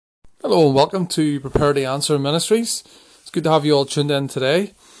Hello and welcome to Prepare to Answer Ministries. It's good to have you all tuned in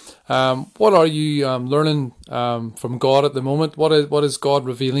today. What are you learning from God at the moment? What is God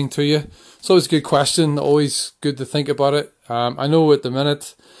revealing to you? It's always a good question, always good to think about it. I know at the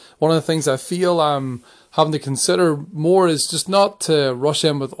minute, one of the things I feel I'm having to consider more is just not to rush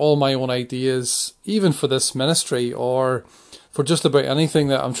in with all my own ideas, even for this ministry or for just about anything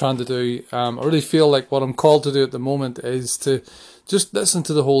that I'm trying to do. I really feel like what I'm called to do at the moment is to just listen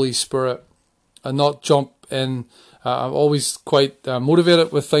to the Holy Spirit and not jump in. I'm always quite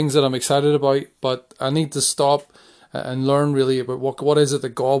motivated with things that I'm excited about, but I need to stop and learn really about what is it that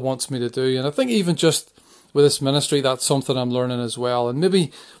God wants me to do. And I think even just with this ministry, that's something I'm learning as well. And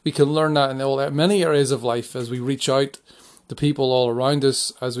maybe we can learn that in many areas of life as we reach out to people all around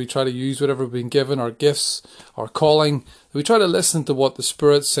us, as we try to use whatever we've been given, our gifts, our calling. We try to listen to what the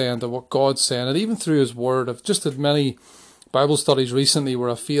Spirit's saying, to what God's saying, and even through His Word. I've just had many Bible studies recently where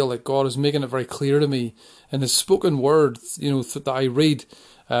I feel like God is making it very clear to me in His spoken word, that I read,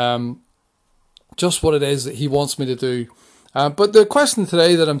 just what it is that He wants me to do. But the question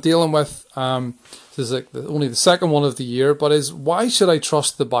today that I'm dealing with, this is like only the second one of the year, but is why should I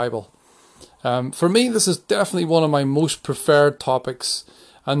trust the Bible? For me, this is definitely one of my most preferred topics.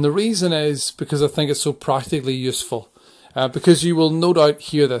 And the reason is because I think it's so practically useful. Because you will no doubt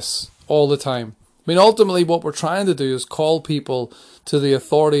hear this all the time. I mean, ultimately what we're trying to do is call people to the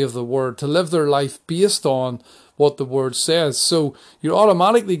authority of the Word, to live their life based on what the Word says. So you're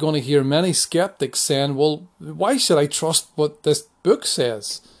automatically going to hear many skeptics saying, well, why should I trust what this book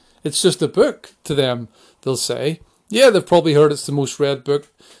says? It's just a book to them, they'll say. Yeah, they've probably heard it's the most read book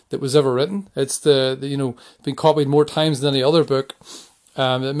that was ever written. It's been copied more times than any other book.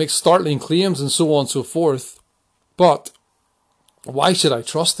 It makes startling claims and so on and so forth. But why should I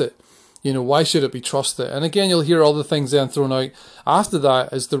trust it? Why should it be trusted? And again, you'll hear other things then thrown out after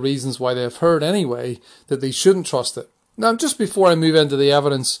that as the reasons why they've heard anyway that they shouldn't trust it. Now, just before I move into the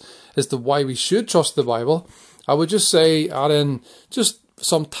evidence as to why we should trust the Bible, I would just add in just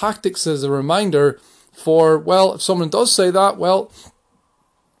some tactics as a reminder for, well, if someone does say that, well,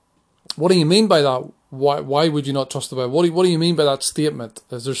 what do you mean by that? Why would you not trust the Bible? What do you mean by that statement?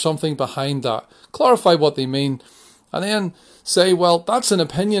 Is there something behind that? Clarify what they mean. And then say, well, that's an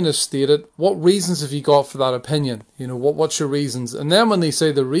opinion as stated. What reasons have you got for that opinion? What's your reasons? And then when they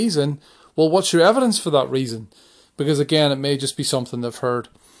say the reason, well, what's your evidence for that reason? Because again, it may just be something they've heard.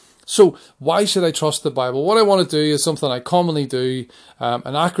 So why should I trust the Bible? What I want to do is something I commonly do, an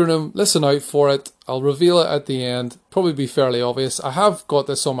acronym. Listen out for it. I'll reveal it at the end. Probably be fairly obvious. I have got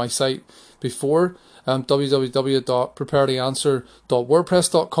this on my site before.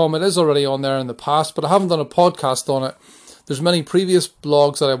 www.preparetoanswer.wordpress.com. It is already on there in the past, but I haven't done a podcast on it. There's many previous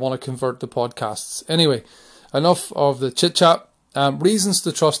blogs that I want to convert to podcasts. Anyway, enough of the chit chat. Reasons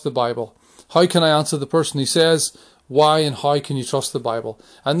to trust the Bible. How can I answer the person who says, why and how can you trust the Bible?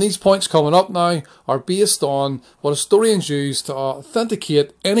 And these points coming up now are based on what historians use to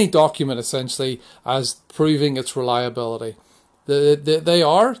authenticate any document essentially as proving its reliability.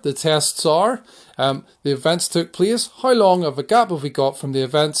 The tests are, the events took place, how long of a gap have we got from the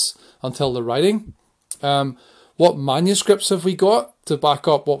events until the writing, what manuscripts have we got to back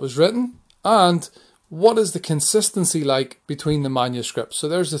up what was written, and what is the consistency like between the manuscripts. So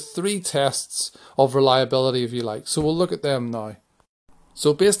there's the three tests of reliability, if you like. So we'll look at them now.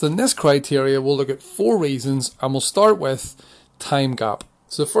 So based on this criteria, we'll look at 4 reasons, and we'll start with time gap.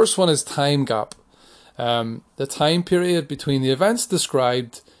 So the first one is time gap. The time period between the events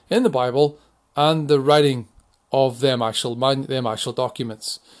described in the Bible and the writing of them actual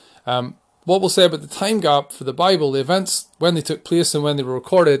documents. What we'll say about the time gap for the Bible, the events when they took place and when they were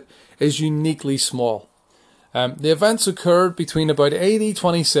recorded, is uniquely small. The events occurred between about AD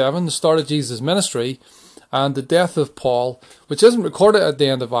 27, the start of Jesus' ministry, and the death of Paul, which isn't recorded at the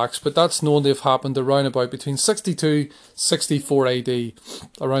end of Acts, but that's known to have happened around about between 62-64 AD,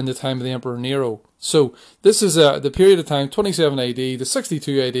 around the time of the Emperor Nero. So this is the period of time, 27 AD to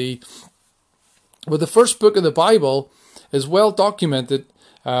 62 AD, where the first book of the Bible is well documented,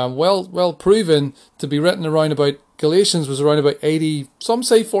 well proven to be written around about. Galatians was around about 80, some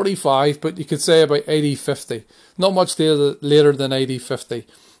say 45, but you could say about AD 50. Not much later than AD 50.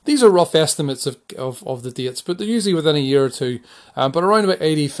 These are rough estimates of the dates, but they're usually within a year or two, but around about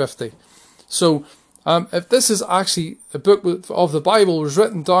AD 50. So if this is actually a book of the Bible was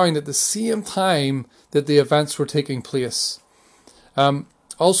written down at the same time that the events were taking place.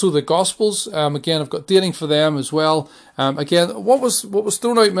 Also, the Gospels, again, I've got dating for them as well. Again, what was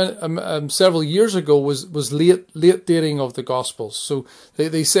thrown out several years ago was late dating of the Gospels. So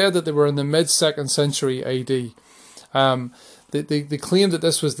they said that they were in the mid-2nd century AD. they claimed that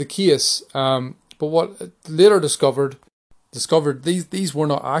this was the case, but what later discovered these were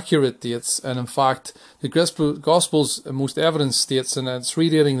not accurate dates, and in fact the Gospels most evidence states, and it's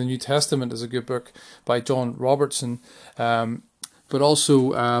Redating the New Testament is a good book by John Robertson, but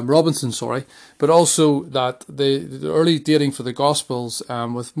also Robinson, but also that the early dating for the Gospels,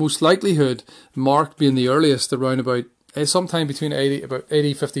 with most likelihood Mark being the earliest, around about sometime between about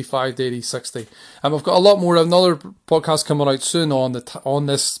AD 55 to AD 60. I've got a lot more, another podcast coming out soon on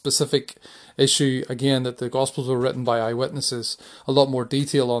this specific issue, again, that the Gospels were written by eyewitnesses, a lot more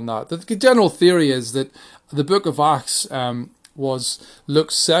detail on that. The general theory is that the book of Acts was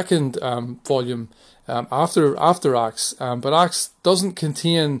Luke's second volume after Acts, but Acts doesn't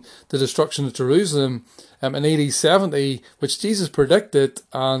contain the destruction of Jerusalem in AD 70, which Jesus predicted,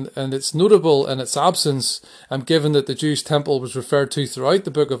 and it's notable in its absence, given that the Jewish temple was referred to throughout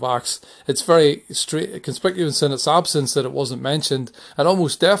the book of Acts. It's very conspicuous in its absence that it wasn't mentioned, and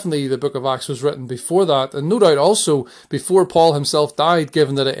almost definitely the book of Acts was written before that, and no doubt also before Paul himself died,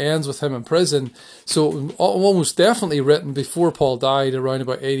 given that it ends with him in prison. So almost definitely written before Paul died, around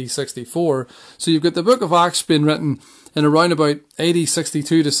about AD 64. So you've got the book of Acts being written in around about AD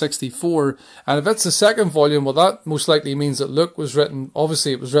 62 to 64, and if it's the second volume, well, that most likely means that Luke was written,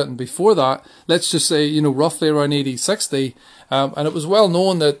 obviously it was written before that, let's just say, roughly around AD 60, and it was well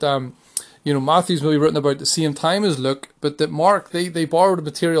known that, Matthew's maybe written about the same time as Luke, but that Mark, they borrowed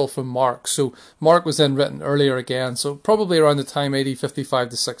material from Mark, so Mark was then written earlier again, so probably around the time AD 55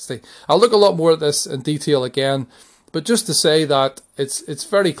 to 60. I'll look a lot more at this in detail again, but just to say that it's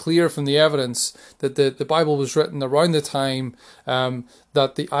very clear from the evidence that the Bible was written around the time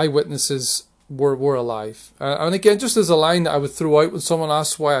that the eyewitnesses were alive. And again, just as a line that I would throw out when someone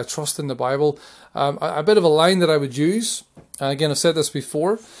asks why I trust in the Bible, a bit of a line that I would use, and again I've said this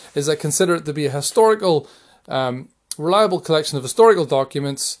before, is I consider it to be a historical, reliable collection of historical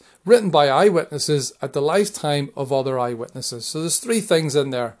documents written by eyewitnesses at the lifetime of other eyewitnesses. So there's three things in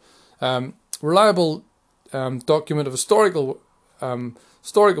there. Reliable document of historical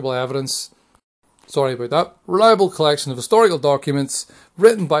evidence. Sorry about that. Reliable collection of historical documents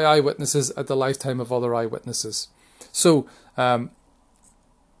written by eyewitnesses at the lifetime of other eyewitnesses. So,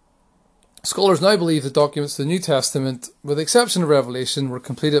 scholars now believe the documents of the New Testament, with the exception of Revelation, were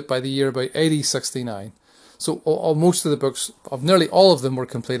completed by the year about AD 69. So most of the books, of nearly all of them, were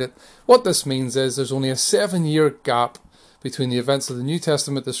completed. What this means is there's only a 7-year gap between the events of the New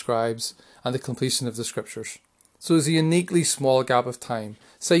Testament describes and the completion of the Scriptures. So it's a uniquely small gap of time.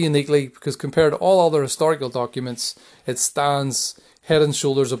 Say uniquely because compared to all other historical documents, it stands head and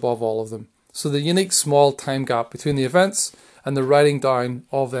shoulders above all of them. So the unique small time gap between the events and the writing down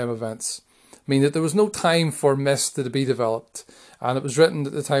of them events mean that there was no time for myths to be developed, and it was written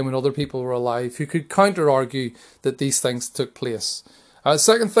at the time when other people were alive who could counter-argue that these things took place.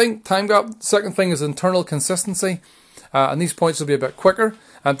 Second thing, time gap. Second thing is internal consistency. And these points will be a bit quicker.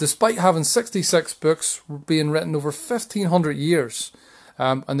 Despite having 66 books being written over 1,500 years,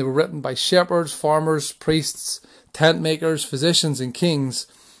 and they were written by shepherds, farmers, priests, tent makers, physicians, and kings,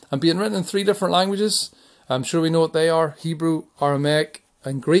 and being written in 3 different languages, I'm sure we know what they are: Hebrew, Aramaic,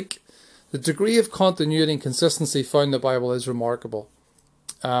 and Greek. The degree of continuity and consistency found in the Bible is remarkable.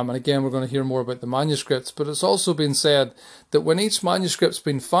 And again, we're going to hear more about the manuscripts, but it's also been said that when each manuscript's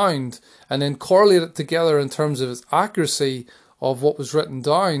been found and then correlated together in terms of its accuracy of what was written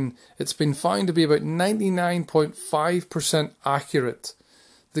down, it's been found to be about 99.5% accurate.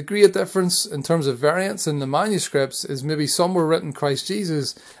 The degree of difference in terms of variance in the manuscripts is maybe some were written Christ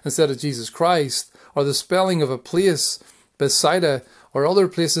Jesus instead of Jesus Christ, or the spelling of a place, Bethsaida, or other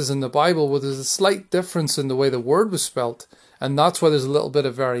places in the Bible where there's a slight difference in the way the word was spelt. And that's why there's a little bit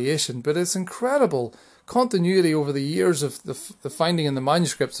of variation. But it's incredible continuity over the years of the finding in the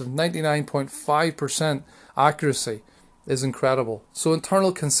manuscripts of 99.5% accuracy is incredible. So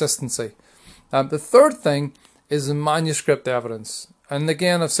internal consistency. The third thing is the manuscript evidence. And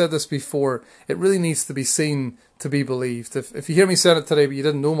again, I've said this before, it really needs to be seen to be believed. If you hear me say it today but you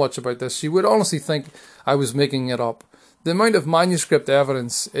didn't know much about this, you would honestly think I was making it up. The amount of manuscript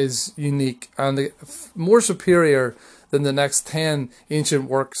evidence is unique and more superior than the next 10 ancient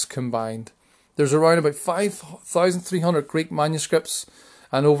works combined. There's around about 5,300 Greek manuscripts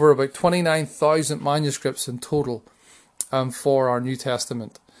and over about 29,000 manuscripts in total for our New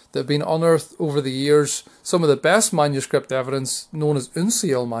Testament that have been unearthed over the years. Some of the best manuscript evidence, known as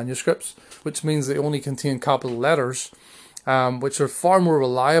uncial manuscripts, which means they only contain capital letters, which are far more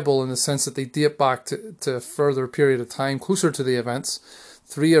reliable in the sense that they date back to a further period of time, closer to the events.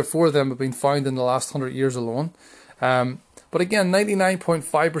 3 or 4 of them have been found in the last 100 years alone. But again,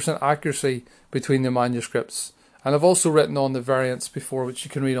 99.5% accuracy between the manuscripts. And I've also written on the variants before, which you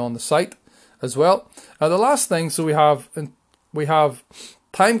can read on the site as well. Now the last thing, so we have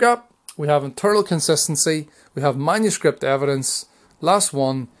time gap, we have internal consistency, we have manuscript evidence. Last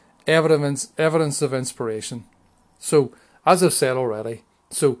one, evidence of inspiration. So as I've said already,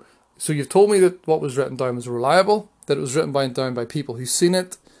 so you've told me that what was written down was reliable, that it was written down by people who've seen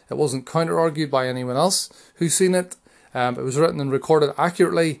it. It wasn't counter-argued by anyone else who's seen it. It was written and recorded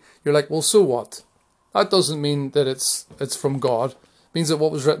accurately. You're like, well, so what? That doesn't mean that it's from God. It means that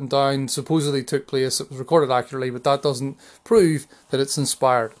what was written down supposedly took place. It was recorded accurately, but that doesn't prove that it's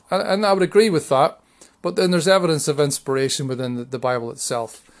inspired. And I would agree with that. But then there's evidence of inspiration within the Bible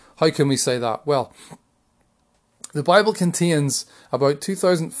itself. How can we say that? Well, the Bible contains about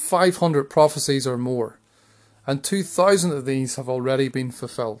 2,500 prophecies or more. And 2,000 of these have already been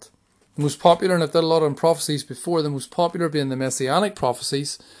fulfilled. The most popular, and I've done a lot on prophecies before, the most popular being the Messianic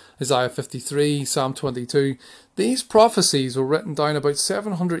prophecies, Isaiah 53, Psalm 22. These prophecies were written down about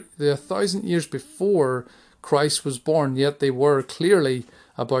 1,000 years before Christ was born, yet they were clearly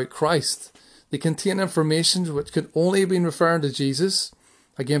about Christ. They contain information which could only have been referring to Jesus,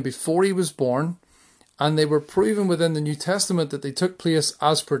 again, before he was born, and they were proven within the New Testament that they took place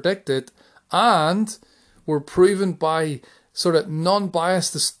as predicted, and were proven by sort of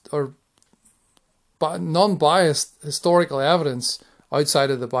non-biased historical evidence outside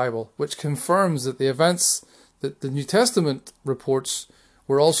of the Bible, which confirms that the events that the New Testament reports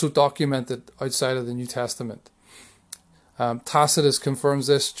were also documented outside of the New Testament. Tacitus confirms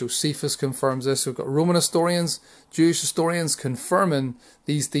this, Josephus confirms this. We've got Roman historians, Jewish historians confirming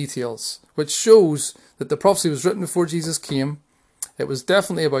these details, which shows that the prophecy was written before Jesus came. It was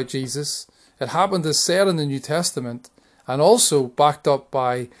definitely about Jesus. It happened as said in the New Testament, and also backed up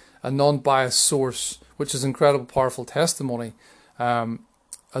by a non-biased source, which is incredible, powerful testimony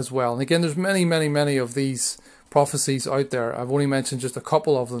as well. And again, there's many of these prophecies out there. I've only mentioned just a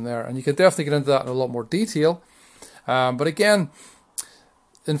couple of them there, and you can definitely get into that in a lot more detail. But again,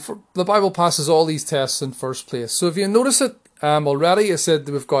 the Bible passes all these tests in first place. So if you notice it already, I said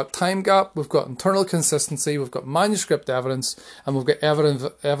that we've got time gap, we've got internal consistency, we've got manuscript evidence, and we've got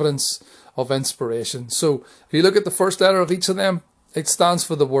evidence of inspiration. So if you look at the first letter of each of them, it stands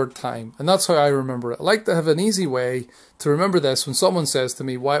for the word time. And that's how I remember it. I like to have an easy way to remember this when someone says to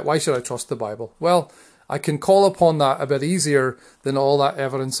me, why should I trust the Bible? Well, I can call upon that a bit easier than all that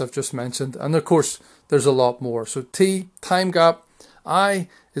evidence I've just mentioned. And of course, there's a lot more. So T, time gap. I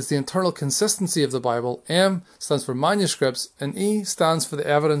is the internal consistency of the Bible. M stands for manuscripts. And E stands for the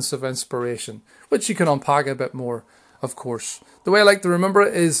evidence of inspiration, which you can unpack a bit more, of course. The way I like to remember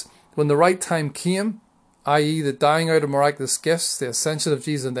it is when the right time came, i.e. the dying out of miraculous gifts, the ascension of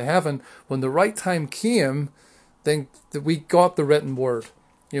Jesus into heaven, when the right time came, then we got the written word.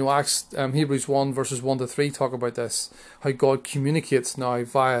 You know, Hebrews 1 verses 1 to 3 talk about this, how God communicates now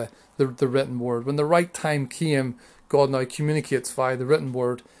via the written word. When the right time came, God now communicates via the written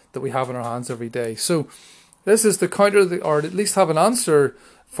word that we have in our hands every day. So this is to counter, or at least have an answer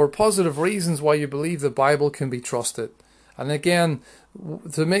for positive reasons why you believe the Bible can be trusted. And again,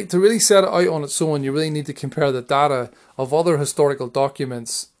 to really set it out on its own, you really need to compare the data of other historical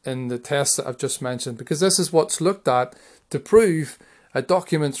documents in the tests that I've just mentioned, because this is what's looked at to prove a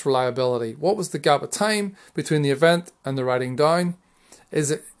document's reliability. What was the gap of time between the event and the writing down? Is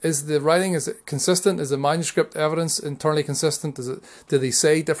the writing consistent? Is the manuscript evidence internally consistent? Do they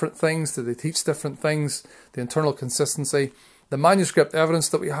say different things? Do they teach different things? The internal consistency. The manuscript evidence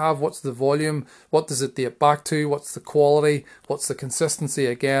that we have, what's the volume? What does it date back to? What's the quality? What's the consistency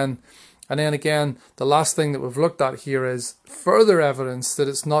again? And then again, the last thing that we've looked at here is further evidence that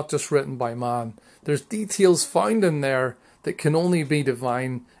it's not just written by man. There's details found in there that can only be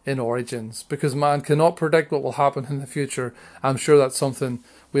divine in origins, because man cannot predict what will happen in the future. I'm sure that's something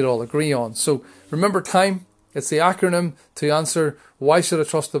we'd all agree on. So remember time. It's the acronym to answer why should I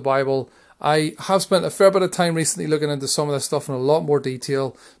trust the Bible. I have spent a fair bit of time recently looking into some of this stuff in a lot more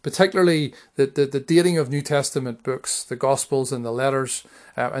detail, particularly the dating of New Testament books, the Gospels and the letters,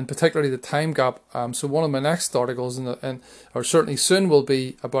 and particularly the time gap. So one of my next articles, or certainly soon, will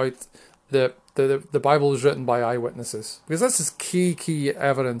be about the Bible was written by eyewitnesses, because that's this key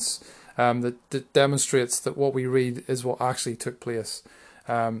evidence that demonstrates that what we read is what actually took place.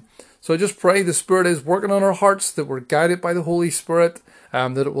 So I just pray the Spirit is working on our hearts, that we're guided by the Holy Spirit,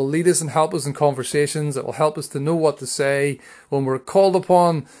 that it will lead us and help us in conversations. It will help us to know what to say when we're called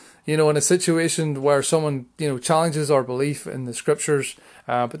upon, in a situation where someone, challenges our belief in the scriptures.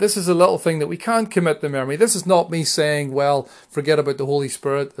 But this is a little thing that we can't commit to memory. This is not me saying, well, forget about the Holy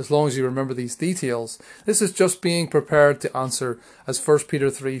Spirit as long as you remember these details. This is just being prepared to answer, as 1 Peter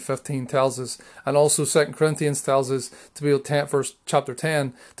 3:15 tells us, and also 2 Corinthians tells us to be able to, chapter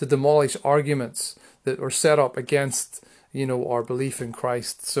 10, to demolish arguments that are set up against our belief in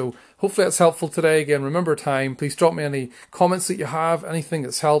Christ. So hopefully that's helpful today. Again, remember time. Please drop me any comments that you have, anything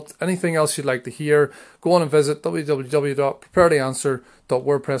that's helped, anything else you'd like to hear. Go on and visit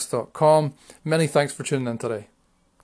www.preparetoanswer.wordpress.com. Many thanks for tuning in today.